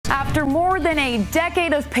After more than a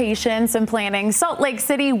decade of patience and planning, Salt Lake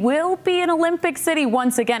City will be an Olympic city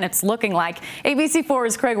once again, it's looking like.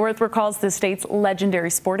 ABC4's Craig Wirth recalls the state's legendary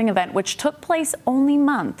sporting event, which took place only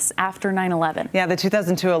months after 9/11. Yeah, the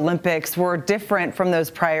 2002 Olympics were different from those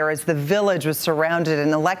prior, as the village was surrounded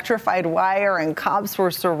in electrified wire and cops were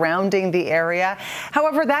surrounding the area.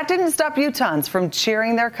 However, that didn't stop Utahns from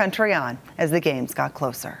cheering their country on as the games got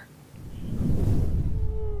closer.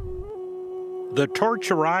 The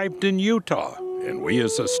torch arrived in Utah, and we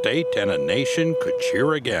as a state and a nation could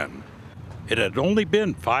cheer again. It had only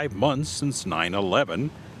been 5 months since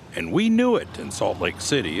 9/11, and we knew it in Salt Lake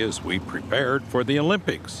City as we prepared for the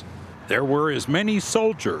Olympics. There were as many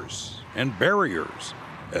soldiers and barriers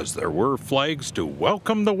as there were flags to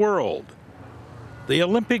welcome the world. The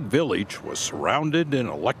Olympic Village was surrounded in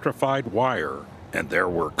electrified wire, and there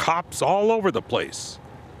were cops all over the place.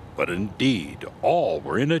 But indeed, all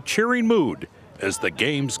were in a cheering mood as the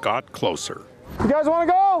games got closer. You guys want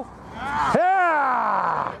to go?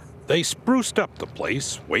 Yeah! They spruced up the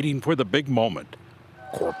place, waiting for the big moment.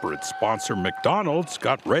 Corporate sponsor McDonald's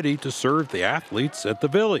got ready to serve the athletes at the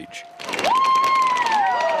village.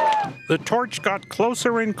 The torch got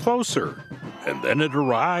closer and closer, and then it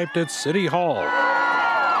arrived at City Hall.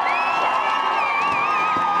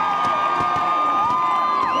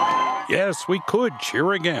 Yes, we could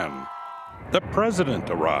cheer again. The president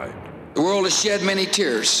arrived. The world has shed many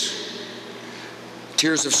tears,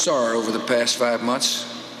 tears of sorrow over the past 5 months.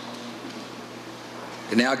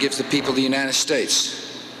 It now gives the people of the United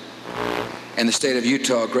States and the state of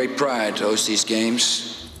Utah great pride to host these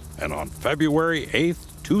games. And on February 8th,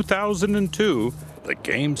 2002, the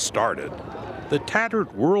games started. The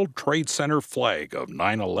tattered World Trade Center flag of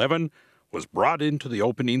 9/11 was brought into the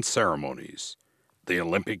opening ceremonies. The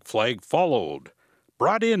Olympic flag followed,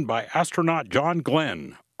 brought in by astronaut John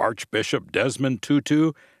Glenn, Archbishop Desmond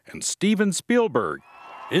Tutu, and Steven Spielberg.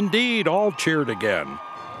 Indeed, all cheered again.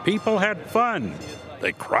 People had fun.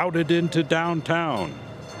 They crowded into downtown.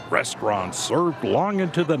 Restaurants served long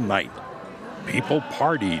into the night. People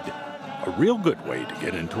partied. A real good way to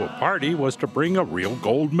get into a party was to bring a real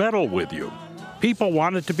gold medal with you. People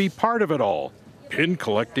wanted to be part of it all. Pin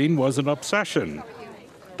collecting was an obsession.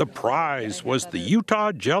 The prize was the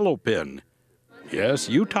Utah Jello pin. Yes,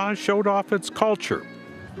 Utah showed off its culture.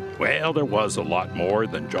 Well, there was a lot more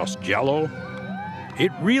than just Jello.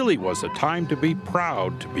 It really was a time to be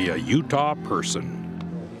proud to be a Utah person.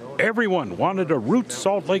 Everyone wanted a Roots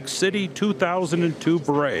Salt Lake City 2002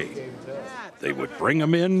 beret. They would bring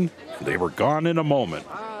them in, and they were gone in a moment.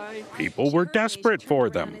 People were desperate for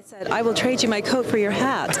them. I will trade you my coat for your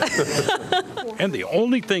hat. And the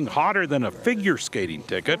only thing hotter than a figure skating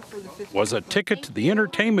ticket was a ticket to the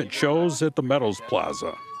entertainment shows at the Meadows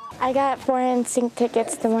Plaza. I got 4 NSYNC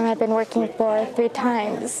tickets, the one I've been working for 3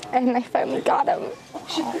 times, and I finally got them.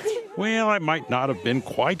 Well, I might not have been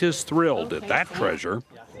quite as thrilled at that treasure.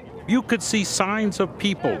 You could see signs of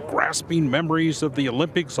people grasping memories of the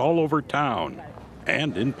Olympics all over town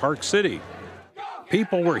and in Park City.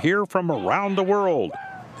 People were here from around the world.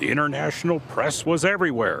 The international press was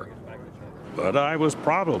everywhere. But I was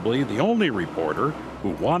probably the only reporter who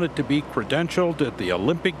wanted to be credentialed at the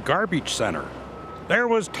Olympic Garbage Center. There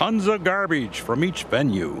was tons of garbage from each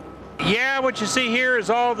venue. Yeah, what you see here is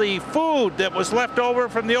all the food that was left over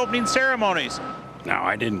from the opening ceremonies. Now,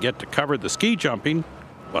 I didn't get to cover the ski jumping,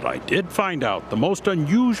 but I did find out the most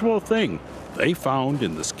unusual thing they found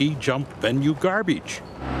in the ski jump venue garbage.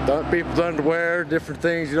 People's underwear, different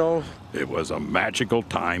things, you know. It was a magical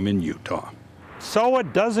time in Utah. So a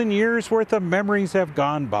dozen years worth of memories have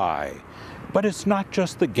gone by. But it's not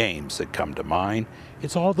just the games that come to mind.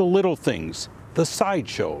 It's all the little things, the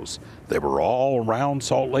sideshows. They were all around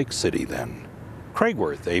Salt Lake City then. Craig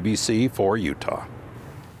Wirth, ABC4 Utah.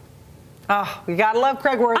 Oh, you gotta love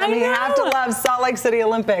Craig Wirth. I mean, you have to love Salt Lake City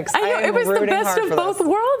Olympics. I know, it was the best of both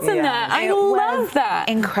worlds in that. I love that.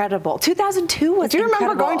 Incredible. 2002 was incredible. Do you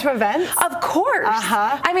remember going to events? Of course.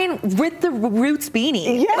 I mean, with the Roots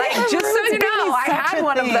beanie. Yeah, like, just so you know, I had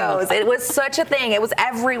one of those. It was such a thing. It was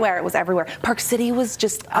everywhere. It was everywhere. Park City was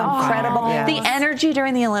just incredible. Yeah. The energy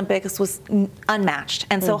during the Olympics was unmatched.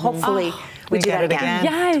 And so hopefully we do that again.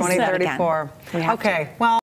 Yes. 2034. Okay, well.